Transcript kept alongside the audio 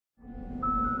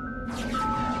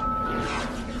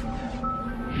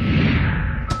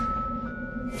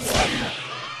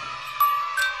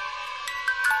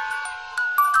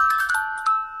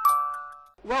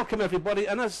welcome everybody,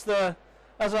 and as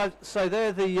I say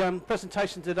there, the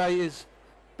presentation today is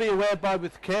Be Aware, Buy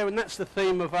with Care, and that's the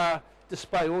theme of our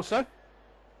display also.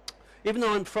 Even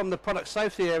though I'm from the product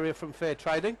safety area from Fair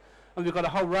Trading, and we've got a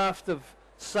whole raft of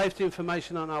safety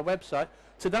information on our website,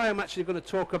 today I'm actually going to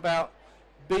talk about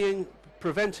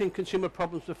preventing consumer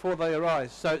problems before they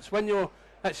arise. So it's when you're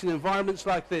actually in environments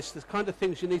like this, the kind of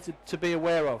things you need to be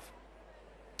aware of.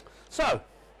 So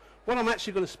what I'm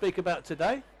actually going to speak about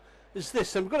today is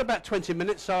this, and we've got about 20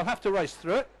 minutes, so I'll have to race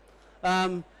through it.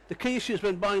 The key issues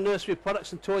when buying nursery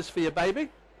products and toys for your baby.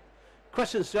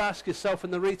 Questions to ask yourself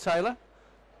and the retailer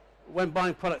when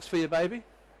buying products for your baby.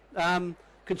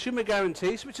 Consumer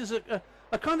guarantees, which is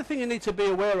a kind of thing you need to be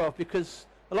aware of, because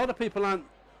a lot of people aren't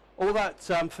all that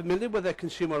familiar with their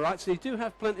consumer rights, and you do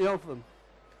have plenty of them.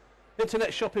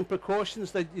 Internet shopping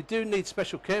precautions, you do need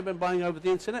special care when buying over the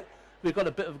internet. We've got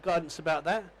a bit of guidance about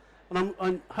that. And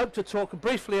I hope to talk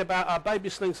briefly about our Baby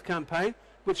Slings campaign,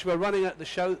 which we're running at the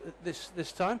show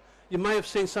this time. You may have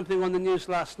seen something on the news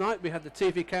last night. We had the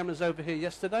TV cameras over here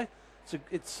yesterday.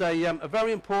 It's a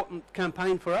very important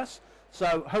campaign for us,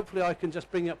 so hopefully I can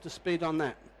just bring you up to speed on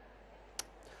that.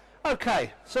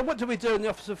 Okay, so what do we do in the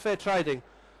Office of Fair Trading?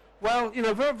 Well, you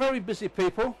know, very, very busy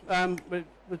people. We've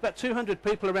about 200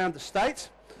 people around the state.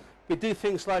 We do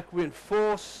things like we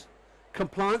enforce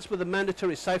compliance with the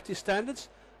mandatory safety standards,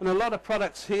 and a lot of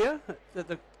products here at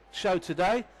the show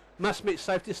today must meet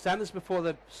safety standards before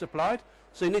they're supplied,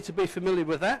 so you need to be familiar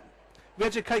with that. We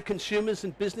educate consumers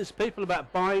and business people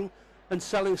about buying and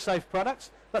selling safe products.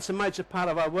 That's a major part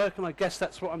of our work, and I guess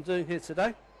that's what I'm doing here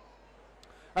today.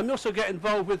 And we also get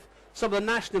involved with some of the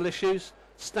national issues,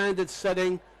 standard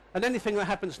setting, and anything that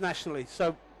happens nationally.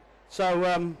 So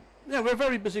yeah, we're a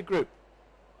very busy group.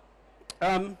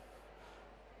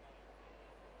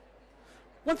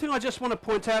 One thing I just want to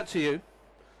point out to you,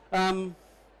 I'm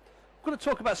going to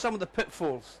talk about some of the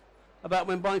pitfalls about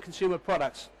when buying consumer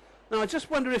products. Now I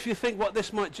just wonder if you think what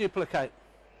this might duplicate.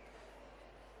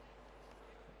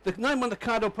 The name on the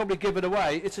card will probably give it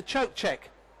away. It's a choke check.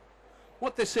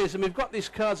 What this is, and we've got these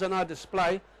cards on our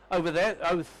display over there,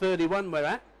 over 31 we're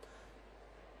at.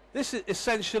 This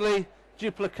essentially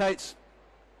duplicates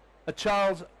a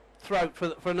child's throat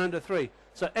for an under 3.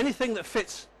 So anything that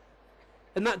fits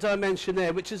in that dimension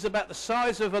there, which is about the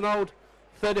size of an old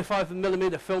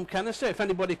 35mm film canister, if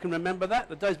anybody can remember that,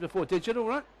 the days before digital,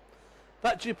 right?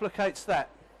 That duplicates that.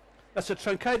 That's a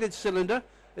truncated cylinder.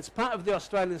 It's part of the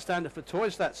Australian standard for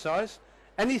toys that size.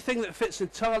 Anything that fits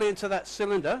entirely into that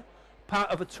cylinder, part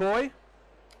of a toy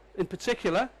in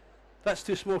particular, that's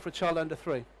too small for a child under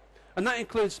 3. And that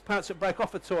includes parts that break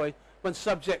off a toy when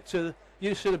subject to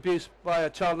use and abuse by a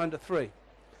child under 3.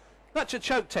 That's your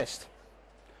choke test.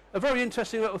 A very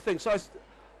interesting little thing. So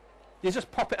you just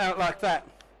pop it out like that.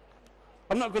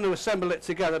 I'm not going to assemble it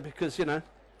together because, you know,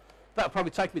 that'll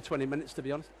probably take me 20 minutes to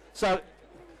be honest. So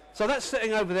that's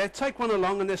sitting over there. Take one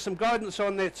along, and there's some guidance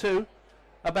on there too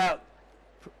about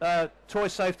toy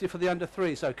safety for the under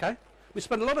 3s, okay? We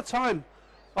spend a lot of time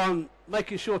on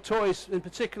making sure toys in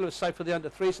particular are safe for the under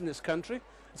 3s in this country.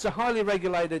 It's a highly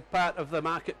regulated part of the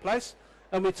marketplace,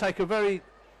 and we take a very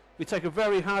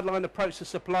hardline approach to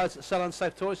suppliers that sell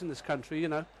unsafe toys in this country. You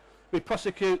know, we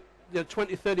prosecute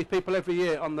 20, 30 people every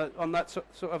year on that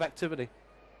sort of activity.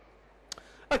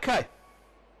 Okay.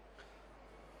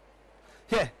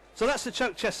 Yeah. So that's the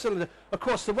choke chest cylinder. Of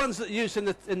course, the ones that are used in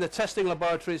the testing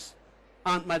laboratories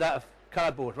aren't made out of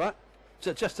cardboard, right?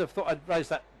 So just thought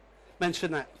I'd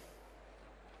mention that.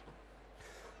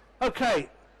 Okay.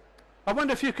 I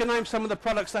wonder if you can name some of the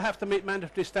products that have to meet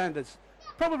mandatory standards.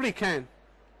 Probably can.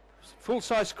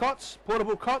 Full-size cots,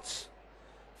 portable cots,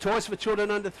 toys for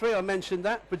children under 3, I mentioned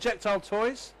that, projectile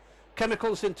toys,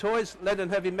 chemicals in toys, lead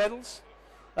and heavy metals,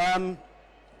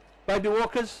 baby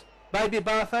walkers, baby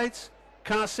bath aids,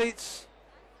 car seats,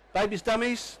 babies'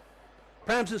 dummies,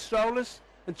 prams and strollers,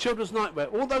 and children's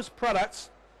nightwear. All those products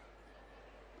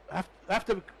have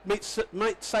to meet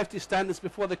safety standards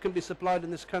before they can be supplied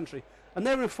in this country, and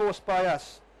they're enforced by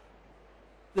us.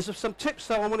 There's some tips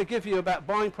though I want to give you about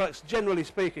buying products generally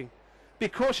speaking. Be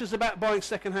cautious about buying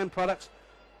second-hand products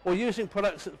or using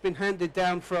products that have been handed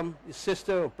down from your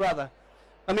sister or brother.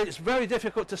 I mean, it's very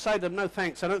difficult to say to them, no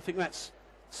thanks, I don't think that's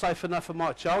safe enough for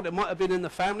my child. It might have been in the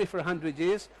family for 100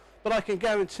 years, but I can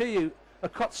guarantee you a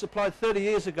cot supplied 30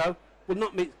 years ago will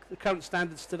not meet the current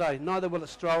standards today. Neither will a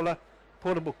stroller,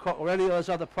 portable cot, or any of those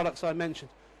other products I mentioned.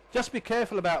 Just be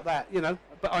careful about that, you know,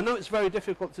 but I know it's very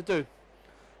difficult to do.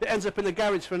 It ends up in the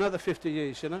garage for another 50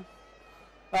 years, you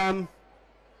know.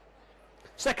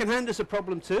 Second-hand is a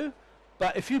problem too,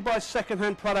 but if you buy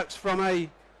second-hand products from a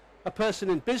person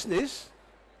in business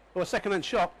or a second-hand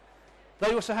shop,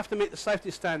 They also have to meet the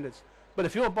safety standards. But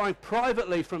if you're buying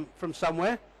privately from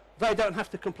somewhere, they don't have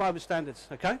to comply with standards,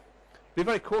 okay? Be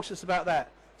very cautious about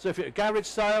that. So if you're at a garage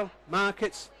sale,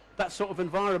 markets, that sort of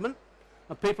environment,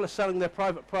 and people are selling their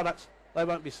private products, they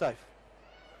won't be safe.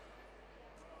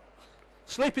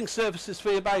 Sleeping services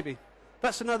for your baby.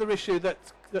 That's another issue that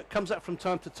comes up from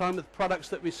time to time with products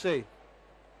that we see.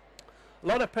 A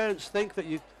lot of parents think that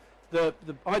the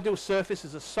ideal surface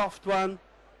is a soft one,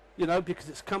 you know, because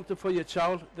it's comfortable for your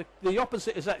child. The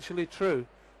opposite is actually true.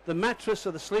 The mattress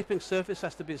or the sleeping surface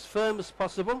has to be as firm as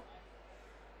possible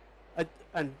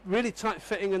and really tight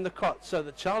fitting in the cot, so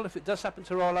the child, if it does happen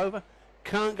to roll over,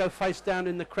 can't go face down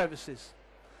in the crevices.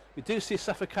 We do see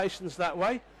suffocations that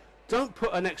way. Don't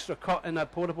put an extra cot in a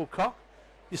portable cot.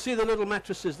 You see the little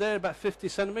mattresses there, about 50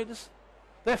 centimetres?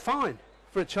 They're fine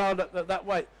for a child at that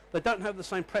weight. They don't have the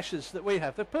same pressures that we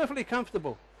have. They're perfectly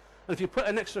comfortable. And if you put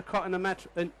an extra cot in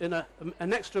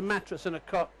an extra mattress in a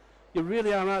cot, you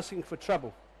really are asking for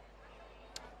trouble.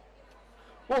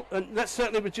 Well, and that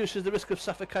certainly reduces the risk of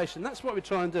suffocation. That's what we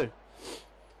try and do.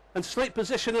 And sleep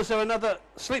positioners are another.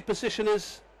 Sleep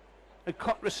positioners and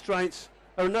cot restraints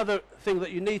are another thing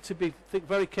that you need to think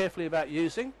very carefully about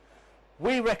using.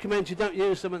 We recommend you don't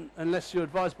use them unless you're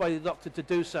advised by your doctor to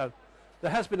do so.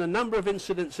 There has been a number of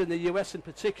incidents in the US in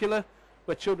particular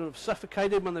where children have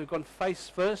suffocated when they've gone face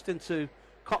first into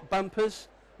cot bumpers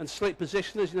and sleep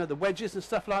positioners, you know, the wedges and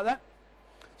stuff like that.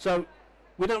 So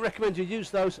we don't recommend you use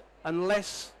those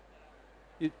unless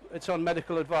it's on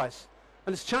medical advice.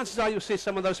 And its chances are you'll see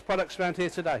some of those products around here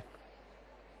today.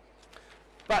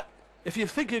 But if you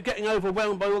think you're getting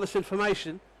overwhelmed by all this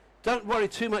information, don't worry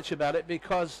too much about it,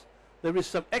 because there is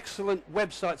some excellent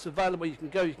websites available. You can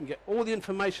go, you can get all the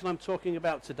information I'm talking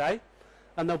about today,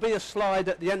 and there'll be a slide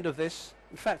at the end of this.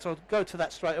 In fact, I'll go to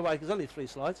that straight away because there's only 3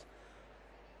 slides.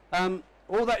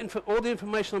 All the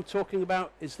information I'm talking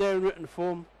about is there in written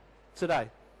form today.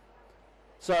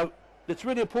 So it's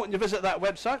really important you visit that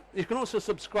website. You can also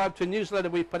subscribe to a newsletter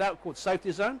we put out called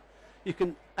Safety Zone. You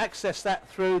can access that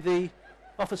through the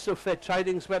Office of Fair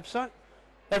Trading's website.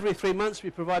 Every 3 months we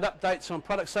provide updates on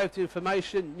product safety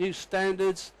information, new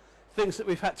standards, things that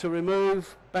we've had to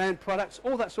remove, banned products,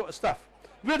 all that sort of stuff.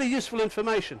 Really useful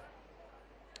information.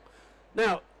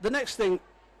 Now, the next thing,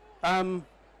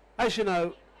 as you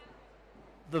know,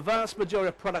 the vast majority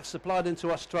of products supplied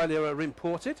into Australia are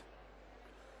imported.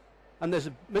 And there's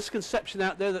a misconception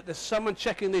out there that there's someone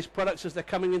checking these products as they're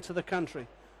coming into the country.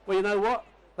 Well, you know what?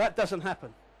 That doesn't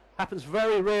happen. Happens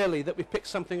very rarely that we pick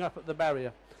something up at the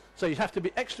barrier. So you have to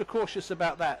be extra cautious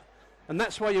about that. And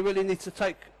that's why you really need to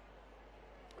take,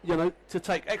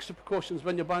 extra precautions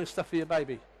when you're buying stuff for your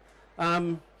baby.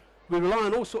 We rely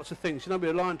on all sorts of things. We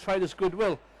rely on traders'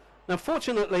 goodwill. Now,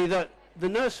 fortunately, the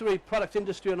nursery product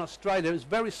industry in Australia is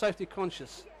very safety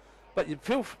conscious. But you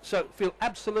feel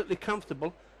absolutely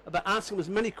comfortable about asking as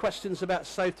many questions about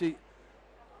safety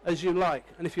as you like.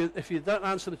 And if you don't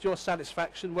answer to your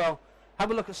satisfaction, well, have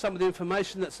a look at some of the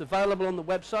information that's available on the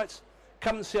websites.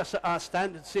 Come and see us at our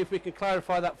stand and see if we can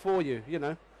clarify that for you.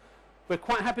 We're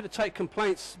quite happy to take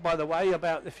complaints, by the way,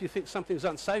 about if you think something's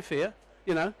unsafe here,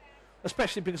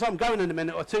 especially because I'm going in a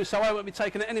minute or two, so I won't be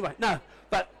taking it anyway. No,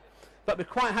 but we're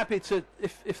quite happy to,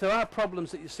 if there are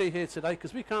problems that you see here today,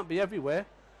 because we can't be everywhere.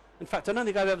 In fact, I don't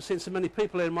think I've ever seen so many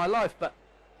people in my life, but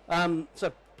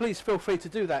so please feel free to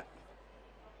do that.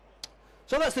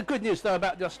 So that's the good news, though,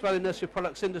 about the Australian nursery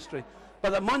products industry.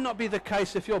 But that might not be the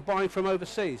case if you're buying from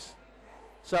overseas.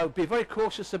 So be very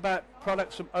cautious about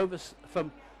products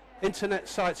from internet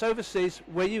sites overseas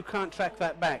where you can't track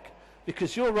that back.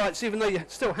 Because your rights, even though you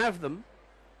still have them,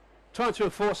 trying to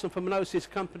enforce them from an overseas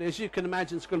company, as you can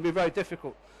imagine, is going to be very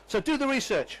difficult. So do the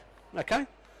research, okay?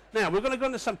 Now, we're going to go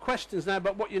into some questions now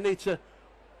about what you need to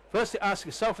firstly ask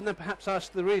yourself and then perhaps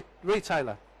ask the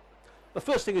retailer. The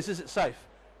first thing is it safe?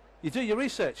 You do your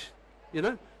research,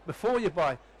 before you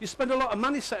buy. You spend a lot of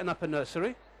money setting up a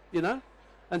nursery,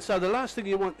 and so the last thing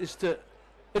you want is to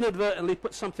inadvertently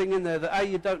put something in there that A,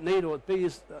 you don't need, or B,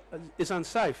 is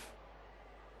unsafe.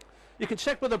 You can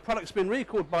check whether the product's been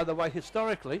recalled, by the way,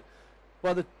 historically,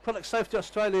 by the Product Safety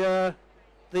Australia,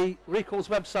 the recalls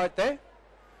website there.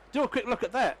 Do a quick look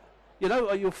at that.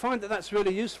 You'll find that that's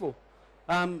really useful,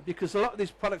 because a lot of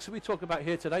these products that we talk about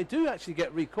here today do actually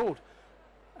get recalled,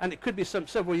 and it could be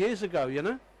several years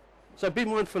ago, So be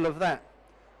mindful of that.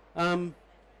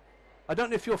 I don't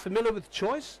know if you're familiar with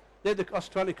Choice. They're the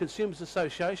Australian Consumers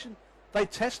Association. They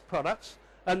test products,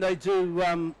 and they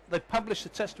publish the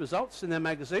test results in their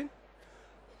magazine,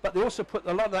 but they also put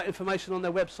a lot of that information on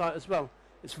their website as well.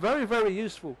 It's very, very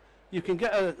useful. You can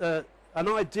get an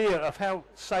idea of how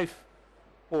safe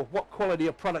or what quality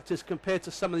a product is compared to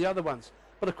some of the other ones.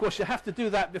 But of course you have to do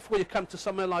that before you come to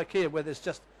somewhere like here where there's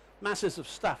just masses of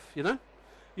stuff, you know.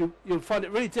 You'll find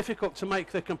it really difficult to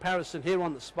make the comparison here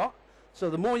on the spot. So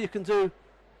the more you can do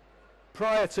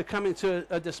prior to coming to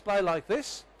a display like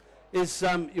this is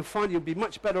you'll find you'll be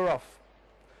much better off.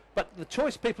 But the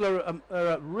choice people are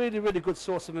a really, really good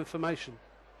source of information.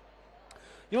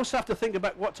 You also have to think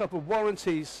about what type of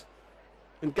warranties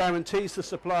and guarantees the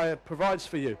supplier provides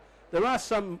for you. There are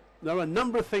a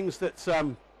number of things that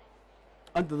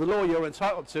under the law you're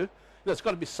entitled to. It's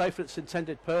got to be safe for its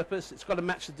intended purpose. It's got to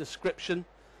match the description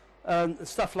and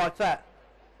stuff like that.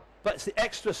 But it's the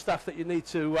extra stuff that you need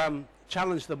to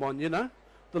challenge them on, you know.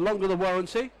 The longer the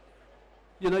warranty,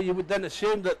 you know, you would then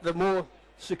assume that the more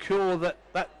secure that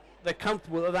they're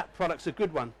comfortable that that product's a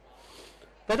good one.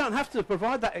 They don't have to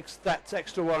provide that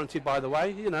extra warranty, by the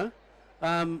way, you know.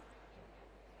 And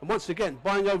once again,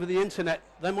 buying over the internet,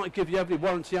 they might give you every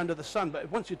warranty under the sun,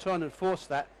 but once you try and enforce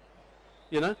that,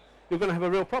 you know, you're going to have a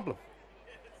real problem.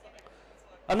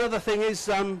 Another thing is,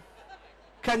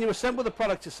 can you assemble the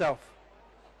product yourself?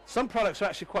 Some products are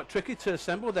actually quite tricky to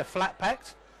assemble. They're flat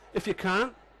packed. If you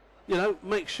can't, you know,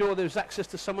 make sure there's access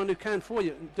to someone who can for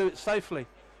you and do it safely.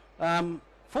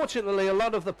 Fortunately, a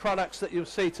lot of the products that you'll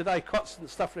see today, cots and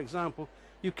stuff, for example,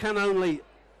 you can only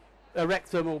erect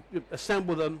them or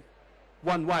assemble them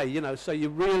one way, you know. So you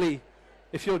really,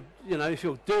 if you're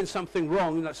doing something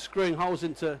wrong, like screwing holes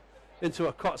into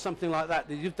a cot, something like that,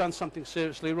 you've done something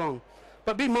seriously wrong.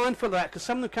 But be mindful of that, because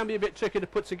some of them can be a bit tricky to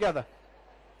put together.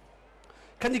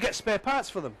 Can you get spare parts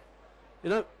for them? You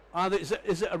know, is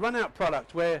it a run-out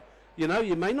product where, you know,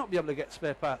 you may not be able to get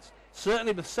spare parts?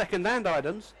 Certainly with second-hand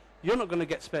items, you're not going to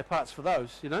get spare parts for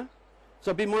those, you know.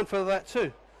 So be mindful of that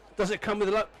too. Does it come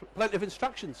with plenty of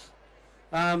instructions?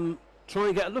 Try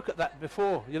and get a look at that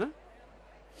before, you know.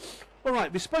 All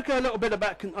right, we spoke a little bit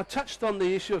about, I touched on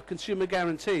the issue of consumer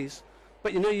guarantees,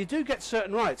 but you know, you do get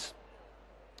certain rights.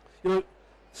 You know,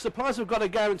 suppliers have got to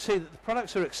guarantee that the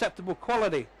products are acceptable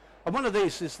quality, and one of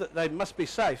these is that they must be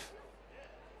safe.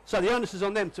 So the onus is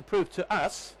on them to prove to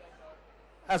us,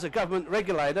 as a government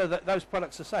regulator, that those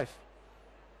products are safe.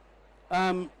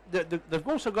 They've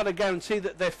also got to guarantee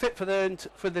that they're fit for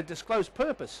their disclosed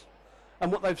purpose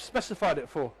and what they've specified it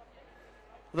for.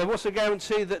 They've also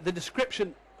guaranteed that the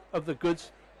description of the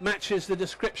goods matches the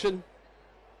description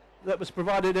that was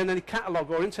provided in any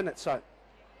catalogue or internet site.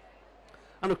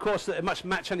 And of course that it must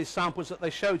match any samples that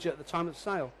they showed you at the time of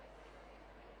sale.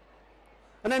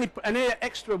 And any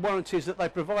extra warranties that they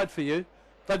provide for you,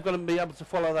 they've got to be able to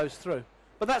follow those through.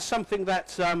 But that's something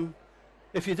that,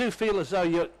 if you do feel as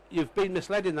though you've been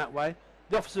misled in that way,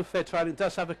 the Office of Fair Trading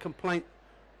does have a complaint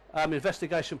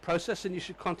investigation process, and you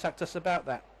should contact us about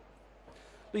that.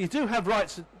 But you do have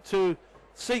rights to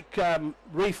seek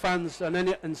refunds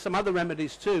and some other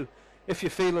remedies too, if you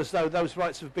feel as though those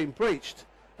rights have been breached.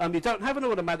 You don't have an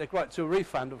automatic right to a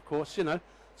refund, of course, you know.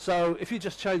 So if you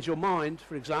just change your mind,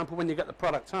 for example, when you get the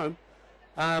product home,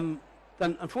 then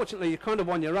unfortunately you're kind of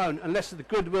on your own, unless the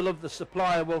goodwill of the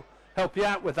supplier will help you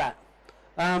out with that.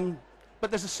 But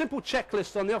there's a simple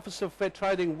checklist on the Office of Fair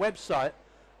Trading website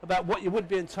about what you would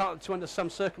be entitled to under some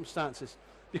circumstances,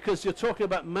 because you're talking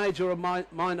about major or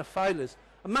minor failures.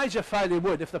 A major failure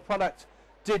would, if the product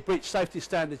did breach safety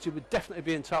standards, you would definitely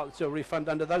be entitled to a refund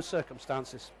under those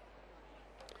circumstances.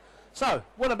 So,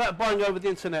 what about buying over the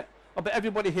internet? I bet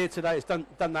everybody here today has done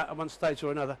that at one stage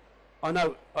or another. I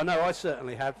know I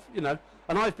certainly have, you know,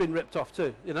 and I've been ripped off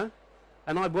too, you know,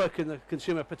 and I work in the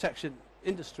consumer protection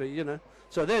industry, you know,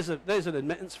 so there's an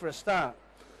admittance for a start.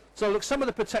 So look, some of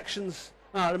the protections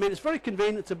are, I mean, it's very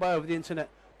convenient to buy over the internet,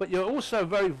 but you're also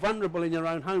very vulnerable in your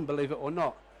own home, believe it or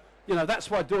not. You know,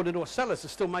 that's why door-to-door sellers are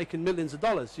still making millions of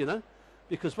dollars, you know,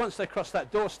 because once they cross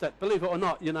that doorstep, believe it or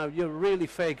not, you know, you're really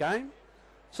fair game.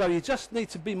 So you just need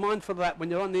to be mindful of that when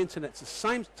you're on the internet. It's the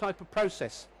same type of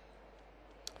process.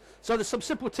 So there's some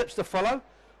simple tips to follow.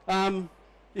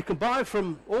 You can buy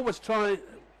from, always try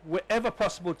wherever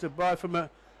possible to buy from a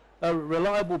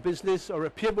reliable business or a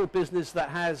reputable business that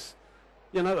has,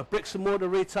 you know, a bricks and mortar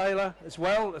retailer as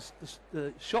well as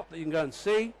the shop that you can go and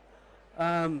see.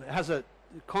 It has a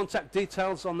contact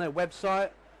details on their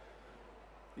website,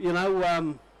 you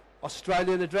know,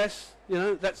 Australian address, you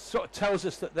know, that sort of tells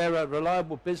us that they're a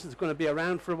reliable business, going to be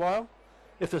around for a while.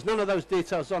 If there's none of those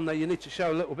details on there, you need to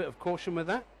show a little bit of caution with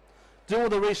that. Do all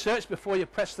the research before you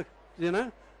press the, you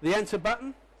know, the enter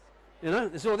button. You know,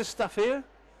 there's all this stuff here.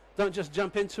 Don't just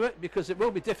jump into it, because it will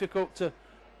be difficult to,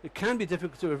 it can be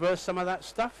difficult to reverse some of that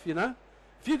stuff, you know.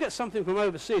 If you get something from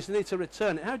overseas and need to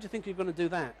return it, how do you think you're going to do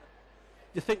that?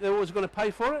 Do you think they're always going to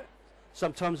pay for it?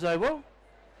 Sometimes they will.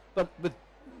 But with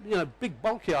you know, big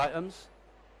bulky items,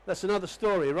 that's another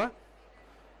story, right?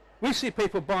 We see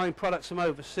people buying products from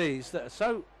overseas that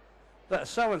are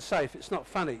so unsafe, it's not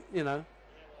funny, you know.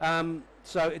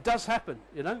 So it does happen,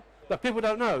 you know, but people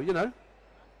don't know, you know.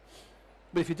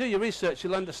 But if you do your research,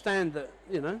 you'll understand that,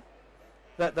 you know,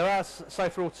 that there are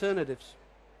safer alternatives.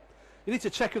 You need to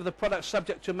check if the product's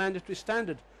subject to a mandatory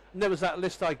standard. And there was that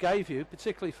list I gave you,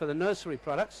 particularly for the nursery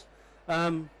products.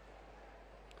 So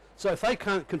if they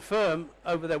can't confirm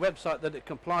over their website that it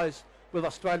complies with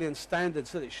Australian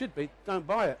standards that it should be, don't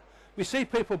buy it. We see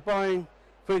people buying,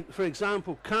 for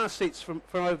example, car seats from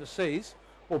overseas,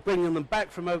 or bringing them back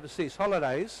from overseas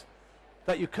holidays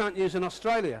that you can't use in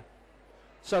Australia.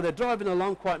 So they're driving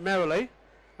along quite merrily,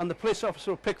 and the police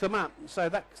officer will pick them up and say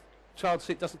that child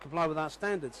seat doesn't comply with our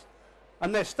standards.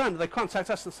 And they're stunned. They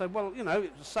contact us and say, well, you know,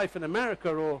 it was safe in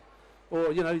America or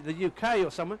you know, the UK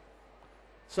or somewhere.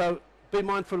 So be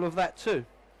mindful of that too.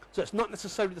 So it's not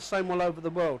necessarily the same all over the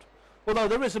world. Although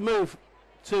there is a move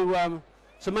to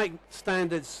make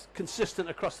standards consistent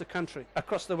across the country,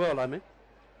 across the world, I mean.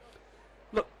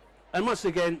 Look, and once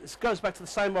again, this goes back to the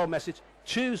same old message.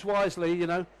 Choose wisely, you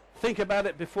know. Think about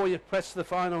it before you press the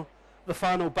final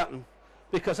button.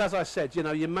 Because as I said, you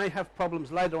know, you may have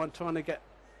problems later on trying to get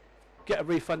a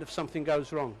refund if something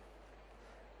goes wrong.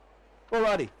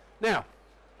 Alrighty, now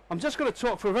I'm just going to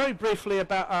talk for very briefly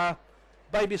about our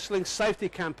Baby Sling safety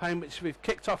campaign, which we've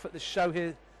kicked off at this show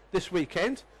here this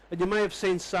weekend. And you may have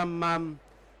seen some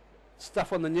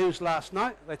stuff on the news last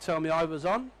night. They tell me I was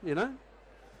on, you know.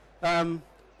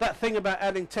 That thing about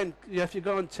adding 10, you know, if you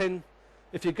go on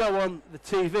the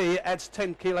TV, it adds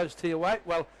 10 kilos to your weight.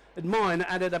 Well, in mine, it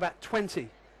added about 20.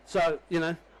 So, you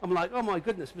know, I'm like, oh my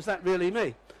goodness, was that really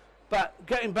me? But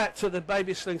getting back to the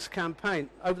Baby Slings campaign,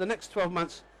 over the next 12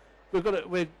 months,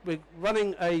 we're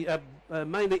running a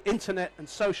mainly internet and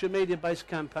social media based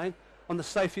campaign on the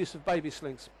safe use of baby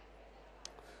slings.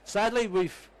 Sadly,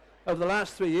 over the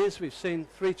last 3 years, we've seen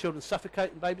 3 children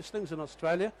suffocate in baby slings in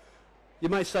Australia. You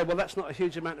may say, well, that's not a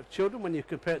huge amount of children when you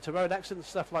compare it to road accidents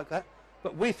and stuff like that.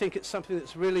 But we think it's something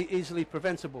that's really easily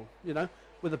preventable, you know,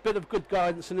 with a bit of good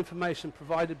guidance and information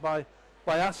provided by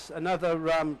us and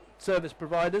other service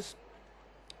providers.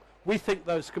 We think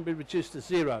those can be reduced to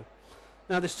 0.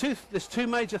 Now, there's two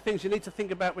major things you need to think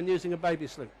about when using a baby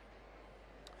sling.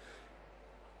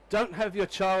 Don't have your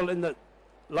child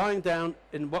lying down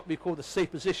in what we call the C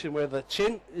position, where the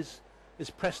chin is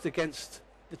pressed against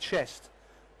the chest,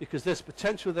 because there's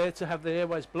potential there to have the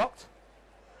airways blocked,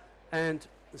 and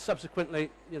subsequently,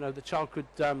 you know, the child could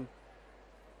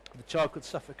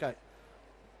suffocate.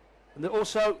 And they're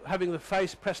also having the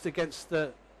face pressed against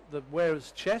the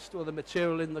wearer's chest or the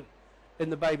material in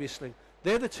the baby sling.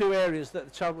 They're the 2 areas that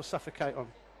the child will suffocate on.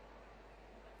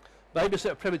 Babies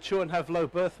that are premature and have low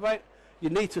birth weight, you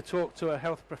need to talk to a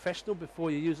health professional before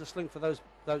you use a sling for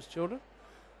those children.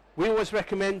 We always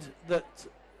recommend that,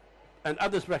 and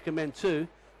others recommend too,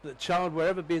 that the child,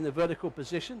 wherever be in the vertical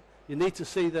position, you need to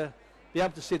be able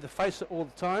to see the face at all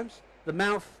the times. The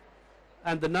mouth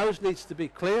and the nose needs to be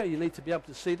clear. You need to be able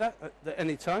to see that at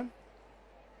any time.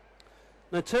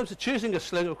 Now, in terms of choosing a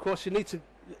sling, of course, you need to,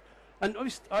 and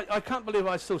I can't believe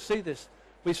I still see this.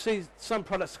 We see some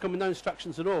products come with no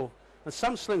instructions at all, and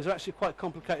some slings are actually quite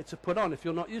complicated to put on if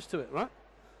you're not used to it, right?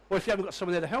 Or if you haven't got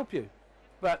someone there to help you.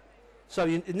 So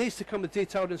it needs to come with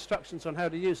detailed instructions on how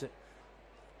to use it.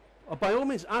 Or by all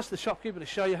means, ask the shopkeeper to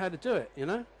show you how to do it, you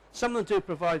know. Some of them do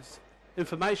provide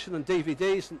information and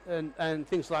DVDs and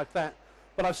things like that,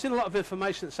 but I've seen a lot of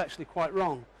information that's actually quite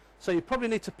wrong. So you probably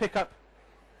need to pick up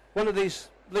one of these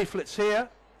leaflets here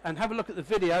and have a look at the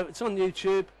video. It's on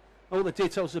YouTube. All the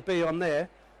details will be on there,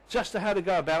 just to how to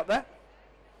go about that.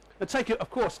 And of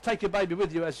course, take your baby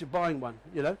with you as you're buying one,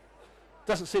 you know.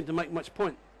 Doesn't seem to make much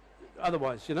point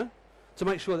otherwise, you know, to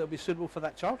make sure that it'll be suitable for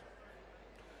that child.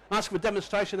 Ask for a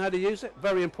demonstration how to use it.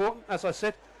 Very important. As I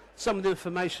said, some of the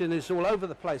information is all over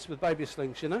the place with baby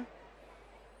slings, you know.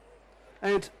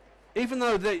 And even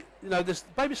though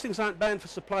baby slings aren't banned for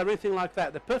supply or anything like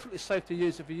that, they're perfectly safe to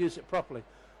use if you use it properly.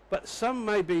 But some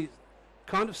may be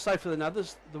kind of safer than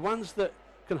others. The ones that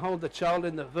can hold the child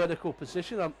in the vertical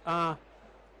position are,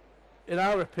 in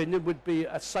our opinion, would be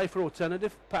a safer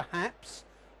alternative, perhaps,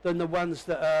 than the ones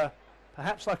that are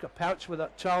perhaps like a pouch where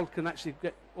that child can actually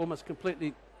get almost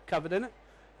completely covered in it.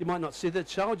 You might not see the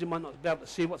child, you might not be able to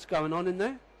see what's going on in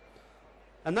there.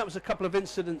 And that was a couple of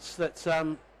incidents that,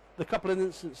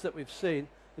 that we've seen.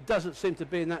 It doesn't seem to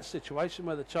be in that situation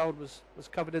where the child was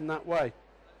covered in that way.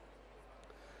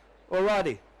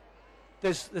 Alrighty,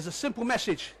 there's a simple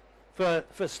message for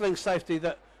sling safety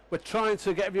that we're trying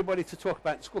to get everybody to talk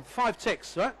about. It's called 5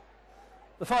 ticks, right?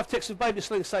 The 5 ticks of baby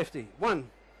sling safety. 1,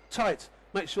 tight.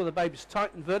 Make sure the baby's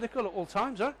tight and vertical at all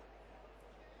times, right?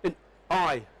 In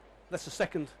I. That's the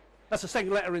second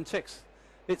letter in ticks.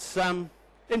 It's in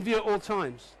view at all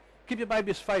times. Keep your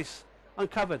baby's face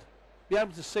uncovered. Be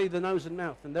able to see the nose and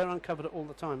mouth, and they're uncovered all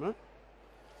the time, right?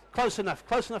 Close enough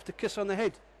to kiss on the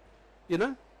head, you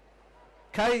know?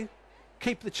 K,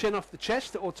 keep the chin off the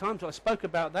chest at all times. I spoke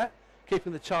about that,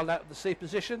 keeping the child out of the C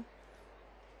position.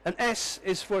 And S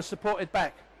is for a supported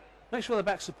back. Make sure the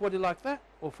back's supported like that,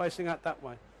 or facing out that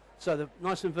way. So they're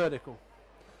nice and vertical.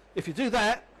 If you do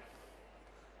that,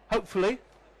 hopefully,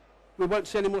 we won't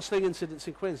see any more sling incidents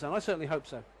in Queensland. I certainly hope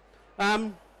so.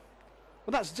 Well,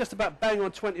 that's just about bang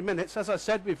on 20 minutes. As I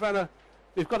said, we've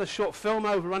got a short film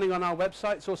over running on our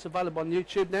website. It's also available on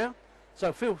YouTube now.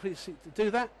 So feel free to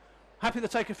do that. Happy to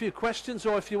take a few questions,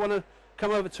 or if you want to come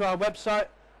over to our website,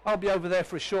 I'll be over there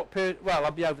for a short period. Well,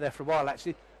 I'll be over there for a while,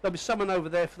 actually. There'll be someone over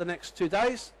there for the next 2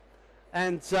 days.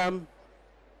 And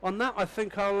on that, I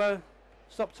think I'll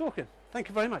stop talking. Thank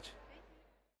you very much.